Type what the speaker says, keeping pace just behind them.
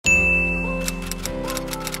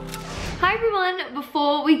everyone,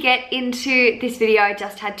 before we get into this video, I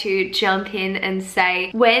just had to jump in and say,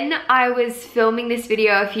 when I was filming this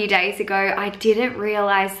video a few days ago, I didn't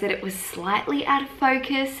realize that it was slightly out of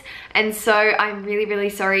focus, and so I'm really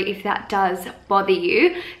sorry if that does bother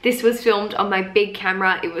you. This was filmed on my big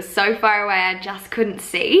camera. It was so far away I just couldn't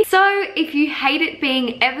see. So if you hate it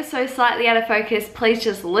being ever so slightly out of focus, please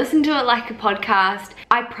just listen to it like a podcast.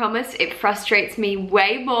 I promise it frustrates me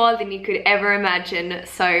way more than you could ever imagine,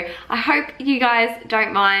 so I hope you guys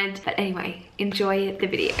don't mind. But anyway, enjoy the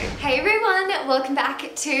video. Hey everyone, welcome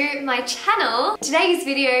back to my channel. Today's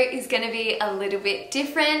video is going to be a little bit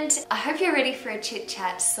different. I hope you're ready for a chit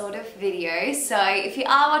chat sort of video. So if you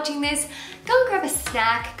are watching this, go and grab a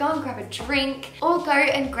snack, go and grab a drink, or go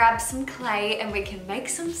and grab some clay and we can make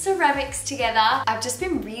some ceramics together. I've just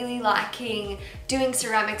been really liking doing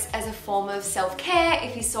ceramics as a form of self-care.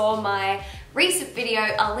 If you saw my recent video,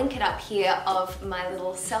 I'll link it up here, of my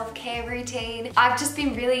little self-care routine. I've just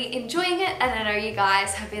been really enjoying it, and I know you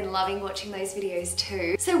guys have been loving watching those videos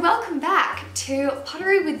too. So welcome back to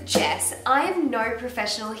Pottery with Jess. I am no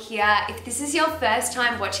professional here. If this is your first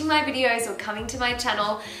time watching my videos or coming to my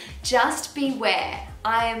channel, just beware.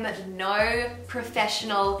 I'm no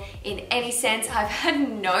professional in any sense. I've had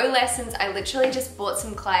no lessons. I literally just bought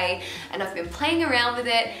some clay and I've been playing around with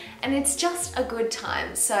it, and it's just a good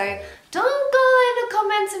time. So don't go in the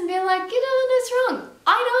comments and be like, you're doing this wrong.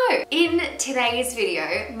 I know. In today's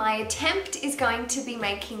video, my attempt is going to be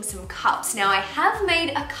making some cups. Now, I have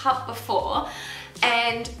made a cup before,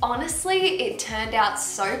 and honestly, it turned out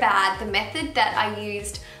so bad. The method that I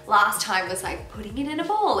used last time was like putting it in a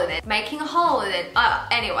bowl and then making a hole in it.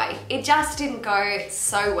 Anyway, it just didn't go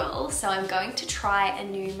so well. So I'm going to try a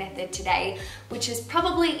new method today, which is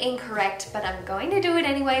probably incorrect, but I'm going to do it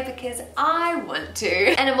anyway because I want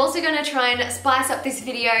to. And I'm also going to try and spice up this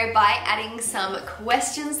video by adding some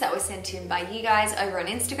questions that were sent in by you guys over on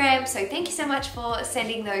Instagram. So thank you so much for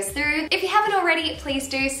sending those through. If you haven't already, please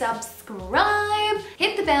do subscribe,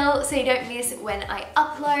 hit the bell so you don't miss when I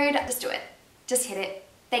upload. Just do it. Just hit it.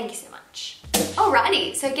 Thank you so much.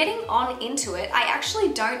 Alrighty, so getting on into it, I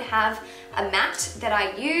actually don't have a mat that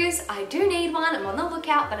I use. I do need one, I'm on the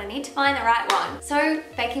lookout, but I need to find the right one. So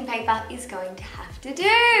baking paper is going to have to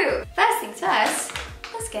do. First things first,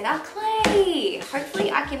 let's get our clay.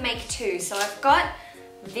 Hopefully I can make two. So I've got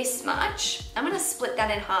this much. I'm gonna split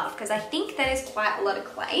that in half because I think that is quite a lot of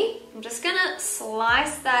clay. I'm just gonna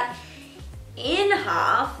slice that in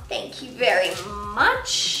half. Thank you very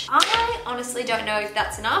much. I honestly don't know if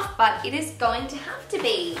that's enough, but it is going to have to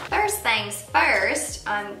be. First things first,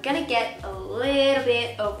 I'm gonna get a little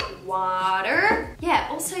bit of water. Yeah,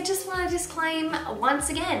 also just want to disclaim once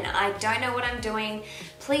again, I don't know what I'm doing.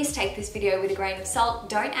 Please take this video with a grain of salt,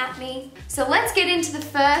 don't at me. So let's get into the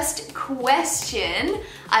first question.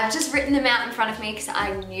 I've just written them out in front of me because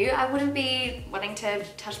I knew I wouldn't be wanting to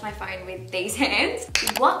touch my phone with these hands.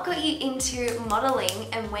 What got you into modeling,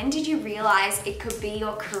 and when did you realize it could be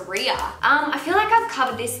your career? I feel like I've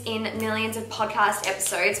covered this in millions of podcast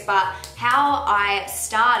episodes, but how I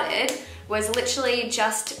started was literally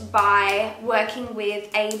just by working with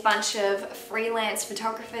a bunch of freelance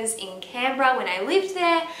photographers in Canberra when I lived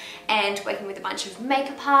there, and working with a bunch of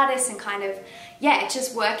makeup artists and kind of, yeah,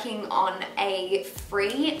 just working on a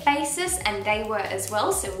free basis, and they were as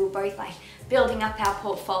well. So we were both like building up our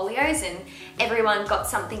portfolios and everyone got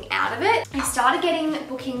something out of it. I started getting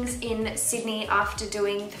bookings in Sydney after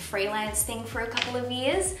doing the freelance thing for a couple of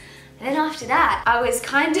years. And then after that, I was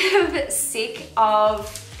kind of sick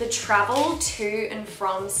of the travel to and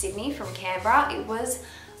from Sydney from Canberra. It was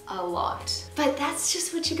a lot. But that's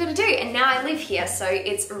just what you gotta do. And now I live here, so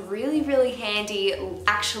it's really handy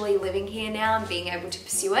actually living here now and being able to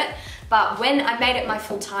pursue it. But when I made it my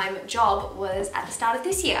full-time job was at the start of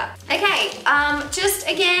this year. Okay, just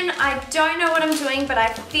again, I don't know what I'm doing, but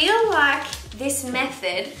I feel like this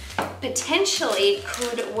method potentially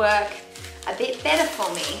could work a bit better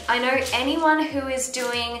for me. I know anyone who is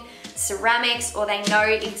doing ceramics or they know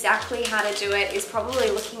exactly how to do it is probably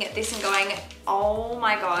looking at this and going, oh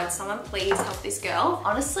my god, someone please help this girl.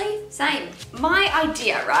 Honestly, same. My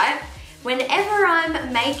idea, right? Whenever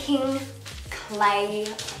I'm making clay,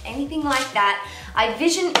 anything like that, I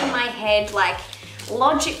vision in my head like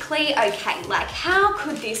logically, okay, like how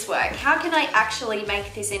could this work? How can I actually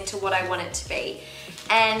make this into what I want it to be?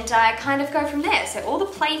 And I kind of go from there. So all the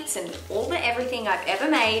plates and all the everything I've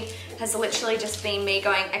ever made has literally just been me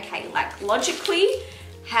going, okay, like logically,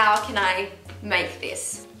 how can I make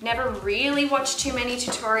this? Never really watched too many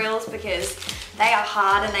tutorials because they are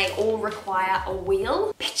hard and they all require a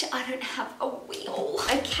wheel. Bitch, I don't have a wheel.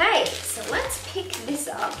 Okay, so let's pick this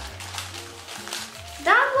up.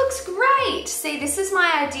 That looks great. great. See, this is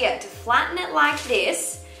my idea, to flatten it like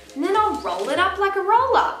this, and then I'll roll it up like a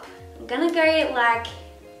roll up. I'm gonna go like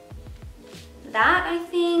that, I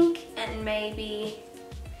think, and maybe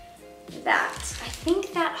that. I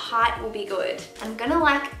think that height will be good. I'm gonna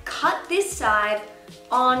like cut this side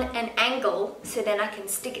on an angle so then I can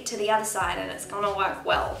stick it to the other side and it's gonna work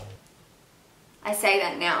well. I say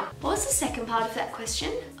that now. What was the second part of that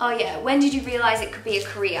question? Oh yeah, when did you realize it could be a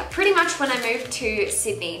career? Pretty much when I moved to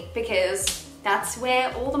Sydney, because that's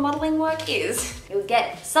where all the modeling work is. You'll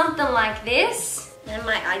get something like this, and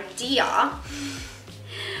my idea,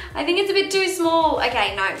 I think it's a bit too small.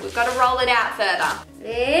 Okay, no, we've got to roll it out further.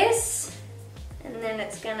 This, and then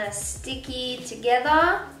it's gonna sticky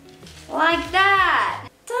together like that.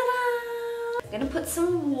 Ta-da! I'm gonna put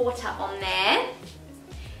some water on there,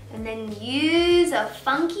 and then use a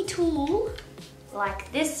funky tool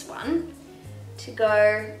like this one to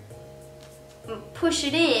go and push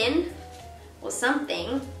it in or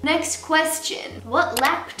something. Next question, what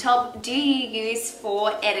laptop do you use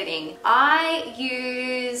for editing? I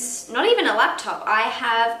use, not even a laptop, I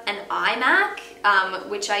have an iMac,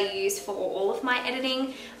 which I use for all of my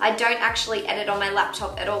editing. I don't actually edit on my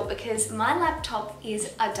laptop at all because my laptop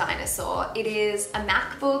is a dinosaur. It is a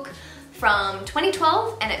MacBook from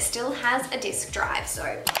 2012 and it still has a disk drive.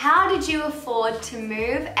 So how did you afford to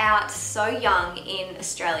move out so young in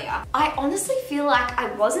Australia? I honestly feel like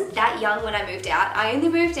I wasn't that young when I moved out. I only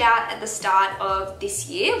moved out at the start of this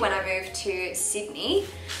year when I moved to Sydney.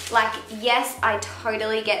 Like, yes, I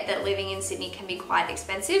totally get that living in Sydney can be quite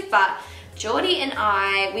expensive, but Geordie and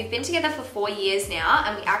I, we've been together for 4 years now,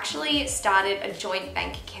 and we actually started a joint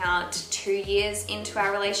bank account 2 years into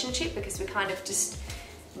our relationship because we kind of just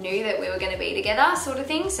knew that we were going to be together sort of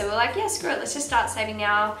thing. So we're like, yeah, screw it, let's just start saving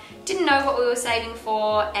now. Didn't know what we were saving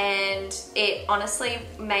for, and it honestly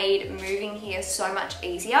made moving here so much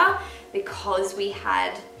easier because we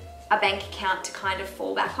had a bank account to kind of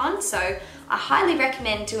fall back on. So I highly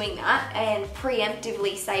recommend doing that and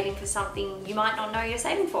preemptively saving for something you might not know you're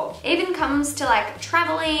saving for. It even comes to like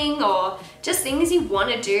traveling or just things you want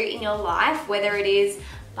to do in your life, whether it is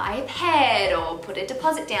buy a pet or put a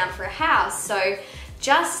deposit down for a house. So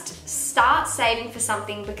just start saving for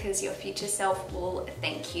something because your future self will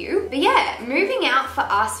thank you. But yeah, moving out for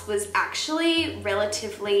us was actually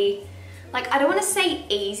relatively, like, I don't want to say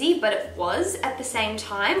easy, but it was at the same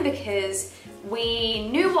time because we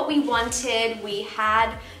knew what we wanted. We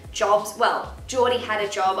had jobs. Well, Geordie had a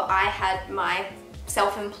job. I had my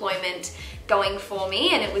self-employment going for me,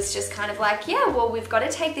 and it was just kind of like, yeah, well, we've got to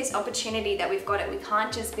take this opportunity that we've got it. We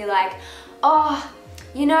can't just be like, oh,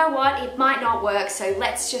 you know what, it might not work, so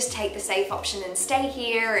let's just take the safe option and stay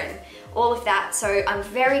here and all of that. So I'm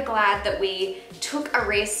very glad that we took a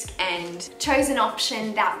risk and chose an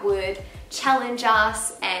option that would challenge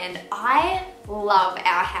us, and I love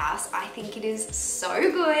our house. I think it is so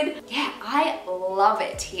good. Yeah, I love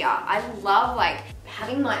it here. I love like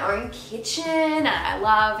having my own kitchen, and I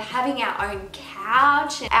love having our own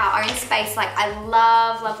couch and our own space. Like, I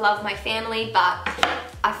love, love, love my family, but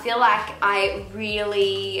I feel like I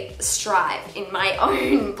really strive in my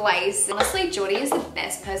own place. Honestly, Geordie is the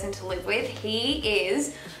best person to live with. He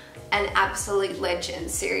is an absolute legend,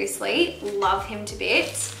 seriously. Love him to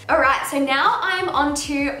bits. All right, so now I'm on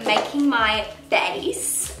to making my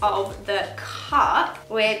base of the cup,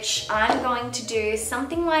 which I'm going to do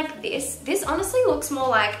something like this. This honestly looks more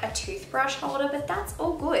like a toothbrush holder, but that's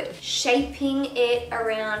all good. Shaping it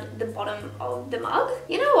around the bottom of the mug.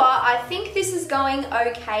 You know what? I think this is going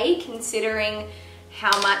okay considering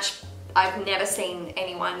how much I've never seen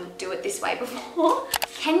anyone do it this way before.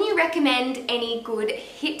 Can you recommend any good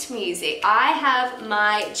hit music? I have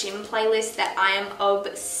my gym playlist that I am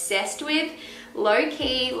obsessed with. Low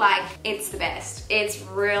key, like, it's the best. It's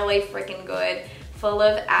really freaking good, full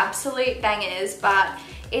of absolute bangers, but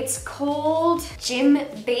it's called Gym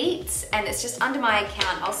Beats and it's just under my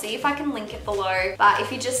account. I'll see if I can link it below, but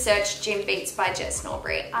if you just search Gym Beats by Jess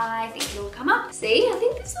Norbury, I think it'll come up. See, I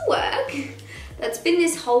think this will work. That's been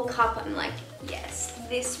this whole cup. I'm like, yes,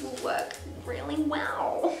 this will work really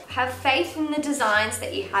well. Have faith in the designs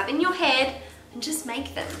that you have in your head and just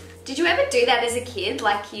make them. Did you ever do that as a kid?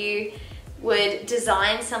 Like, you would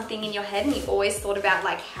design something in your head and you always thought about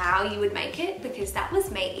like how you would make it? Because that was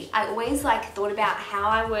me. I always like thought about how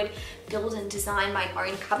I would build and design my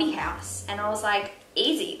own cubby house. And I was like,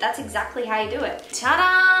 easy, that's exactly how you do it.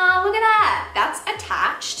 Ta-da, look at that. That's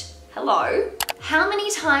attached. Hello. How many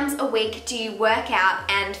times a week do you work out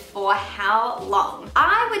and for how long?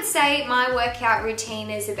 I would say my workout routine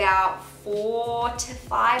is about 4 to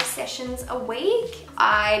 5 sessions a week.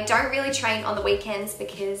 I don't really train on the weekends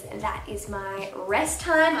because that is my rest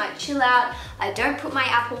time. I chill out, I don't put my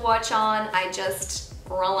Apple Watch on, I just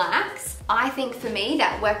relax. I think for me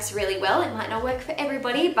that works really well. It might not work for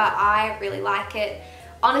everybody, but I really like it.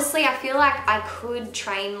 Honestly, I feel like I could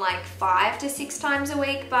train like 5 to 6 times a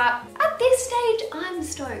week, but at this stage, I'm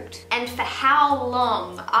stoked. And for how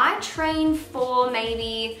long? I train for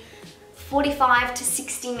maybe 45 to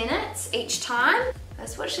 60 minutes each time.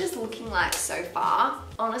 That's what she's looking like so far.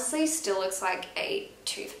 Honestly, still looks like a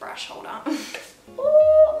toothbrush holder.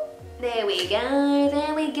 Ooh, there we go,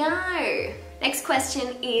 there we go. Next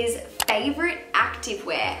question is favorite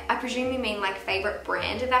activewear. I presume you mean like favorite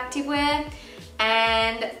brand of activewear.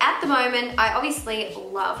 And at the moment, I obviously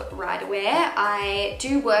love Riderwear. I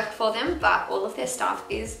do work for them, but all of their stuff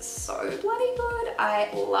is so bloody good. I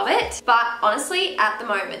love it. But honestly, at the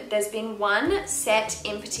moment, there's been one set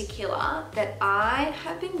in particular that I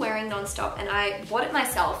have been wearing nonstop, and I bought it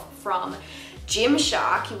myself from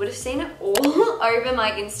Gymshark. You would have seen it all over my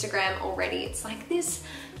Instagram already. It's like this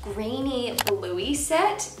greeny bluey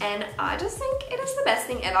set, and I just think it is the best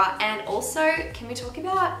thing ever. And also, can we talk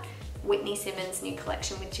about Whitney Simmons' new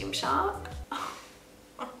collection with Gymshark?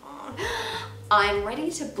 I'm ready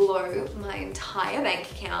to blow my entire bank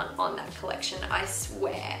account on that collection, I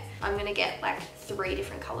swear. I'm gonna get like 3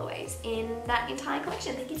 different colorways in that entire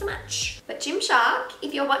collection. Thank you so much. But Gymshark,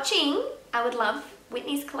 if you're watching, I would love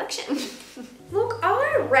Whitney's collection. Look,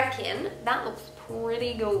 I reckon that looks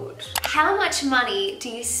pretty good. How much money do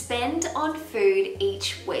you spend on food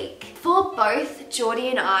each week? For both Geordie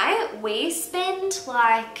and I, we spend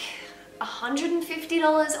like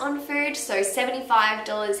 $150 on food, so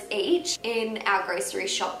 $75 each in our grocery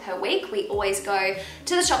shop per week. We always go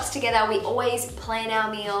to the shops together. We always plan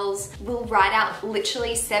our meals. We'll write out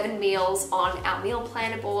literally 7 meals on our meal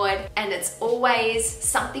planner board, and it's always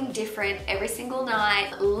something different every single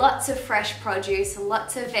night. Lots of fresh produce,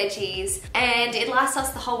 lots of veggies, and it lasts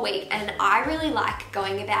us the whole week, and I really like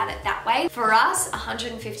going about it that way. For us,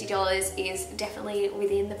 $150 is definitely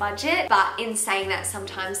within the budget, but in saying that,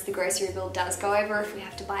 sometimes the grocery bill does go over if we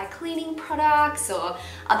have to buy cleaning products or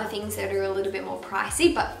other things that are a little bit more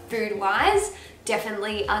pricey, but food wise,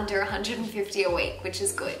 definitely under $150 a week, which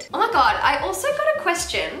is good. Oh my god, I also got a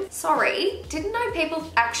question. Sorry, didn't know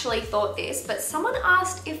people actually thought this, but someone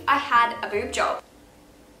asked if I had a boob job.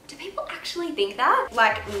 Do people actually think that?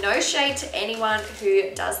 Like, no shade to anyone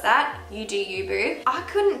who does that. You do you, boo. I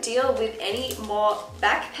couldn't deal with any more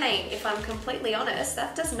back pain, if I'm completely honest.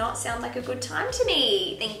 That does not sound like a good time to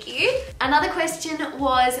me. Thank you. Another question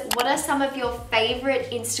was, what are some of your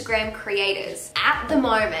favorite Instagram creators? At the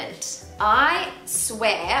moment, I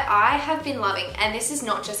swear I have been loving, and this is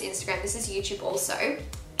not just Instagram, this is YouTube also,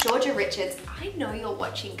 Georgia Richards. I know you're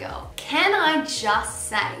watching, girl. Can I just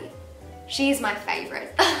say, she is my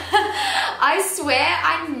favorite. I swear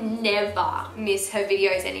I never miss her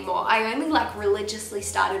videos anymore. I only like religiously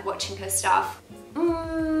started watching her stuff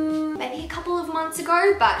maybe a couple of months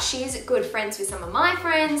ago, but she's good friends with some of my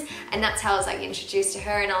friends, and that's how I was like introduced to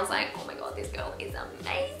her, and I was like, oh my god, this girl is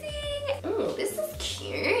amazing. Oh, this is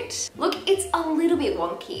cute. Look, it's a little bit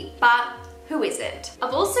wonky, but who isn't?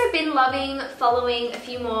 I've also been loving following a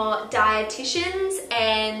few more dietitians,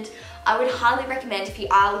 and I would highly recommend, if you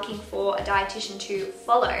are looking for a dietitian to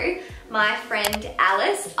follow, my friend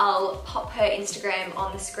Alice. I'll pop her Instagram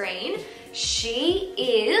on the screen. She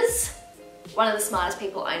is one of the smartest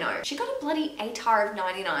people I know. She got a bloody ATAR of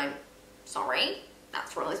 99. Sorry,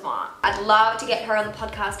 that's really smart. I'd love to get her on the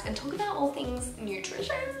podcast and talk about all things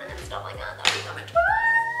nutrition and stuff like that. That'd be so much fun.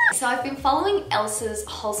 So I've been following Elsa's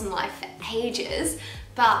Wholesome Life for ages,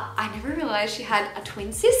 but I never realized she had a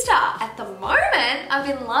twin sister. At the moment, I've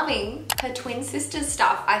been loving her twin sister's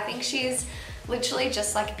stuff. I think she's literally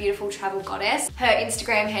just like a beautiful travel goddess. Her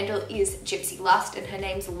Instagram handle is Gypsy Lust, and her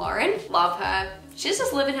name's Lauren. Love her. She's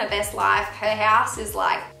just living her best life. Her house is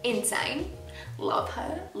like insane. Love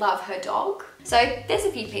her. Love her dog. So there's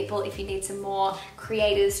a few people if you need some more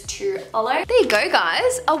creators to follow. There you go,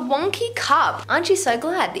 guys. A wonky cup. Aren't you so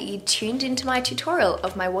glad that you tuned into my tutorial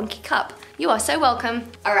of my wonky cup? You are so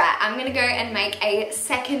welcome. All right, I'm gonna go and make a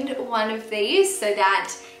second one of these so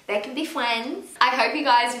that they can be friends. I hope you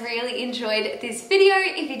guys really enjoyed this video.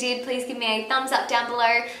 If you did, please give me a thumbs up down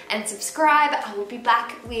below and subscribe. I will be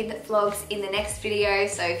back with vlogs in the next video.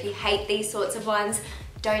 So if you hate these sorts of ones,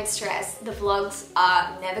 don't stress, the vlogs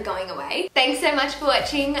are never going away. Thanks so much for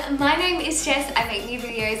watching. My name is Jess. I make new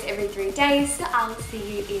videos every 3 days, so I'll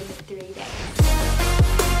see you in 3 days.